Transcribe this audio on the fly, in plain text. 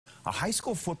A high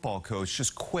school football coach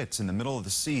just quits in the middle of the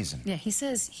season. Yeah, he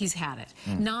says he's had it.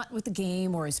 Not with the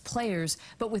game or his players,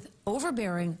 but with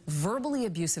overbearing, verbally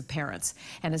abusive parents.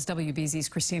 And as WBZ's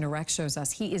Kristina Rex shows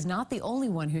us, he is not the only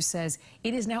one who says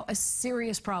it is now a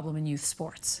serious problem in youth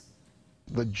sports.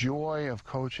 The joy of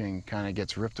coaching kind of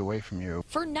gets ripped away from you.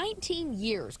 For 19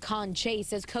 years, Kahn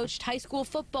Chace has coached high school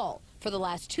football for the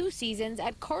last 2 seasons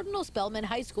at Cardinal Spellman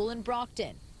High School in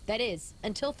Brockton. That is,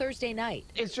 until Thursday night.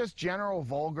 It's just general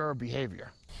vulgar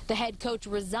behavior. The head coach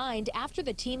resigned after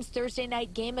the team's Thursday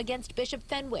night game against Bishop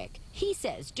Fenwick. He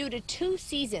says due to 2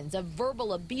 seasons of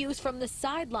verbal abuse from the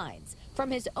sidelines,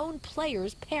 from his own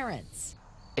players' parents.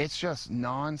 It's just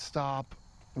nonstop,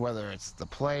 whether it's the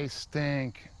play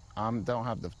stink, don't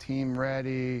have the team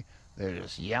ready, they're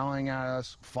just yelling at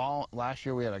us. Last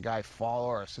year we had a guy follow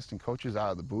our assistant coaches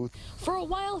out of the booth. For a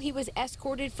while he was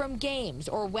escorted from games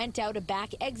or went out a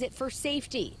back exit for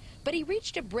safety. But he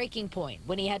reached a breaking point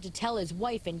when he had to tell his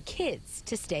wife and kids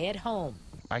to stay at home.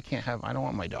 I don't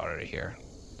want my daughter to hear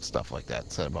stuff like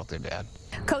that said about their dad.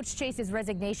 Coach Chase's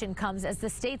resignation comes as the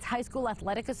state's High School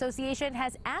Athletic Association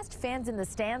has asked fans in the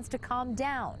stands to calm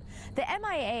down. The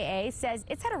MIAA says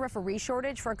it's had a referee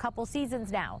shortage for a couple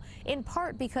seasons now, in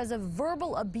part because of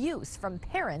verbal abuse from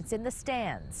parents in the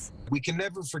stands. We can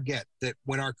never forget that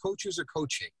when our coaches are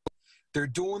coaching, they're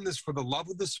doing this for the love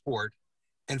of the sport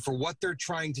and for what they're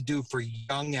trying to do for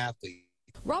young athletes.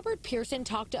 Robert Pearson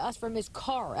talked to us from his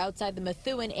car outside the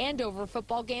Methuen-Andover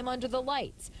football game under the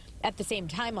lights. At the same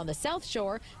time on the South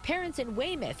Shore, parents in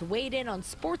Weymouth weighed in on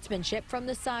sportsmanship from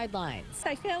the sidelines.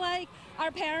 I feel like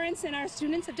our parents and our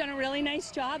students have done a really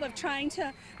nice job of trying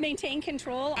to maintain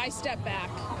control. I step back.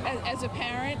 As a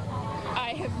parent,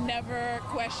 I have never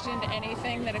questioned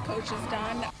anything that a coach has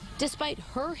done. Despite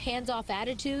her hands-off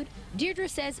attitude, Deirdre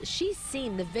says she's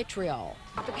seen the vitriol.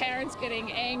 The parents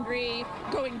getting angry,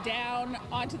 going down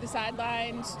onto the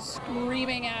sidelines,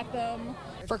 screaming at them.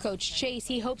 For Coach Chace,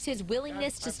 he hopes his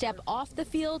willingness to step off the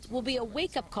field will be a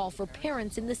wake-up call for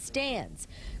parents in the stands.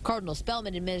 Cardinal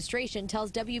Spellman administration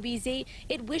tells WBZ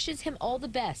it wishes him all the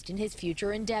best in his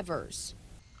future endeavors.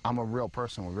 I'm a real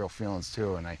person with real feelings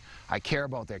too, and I care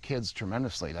about their kids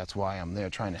tremendously. That's why I'm there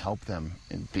trying to help them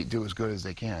and do as good as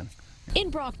they can. In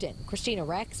Brockton, Kristina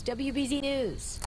Rex, WBZ News.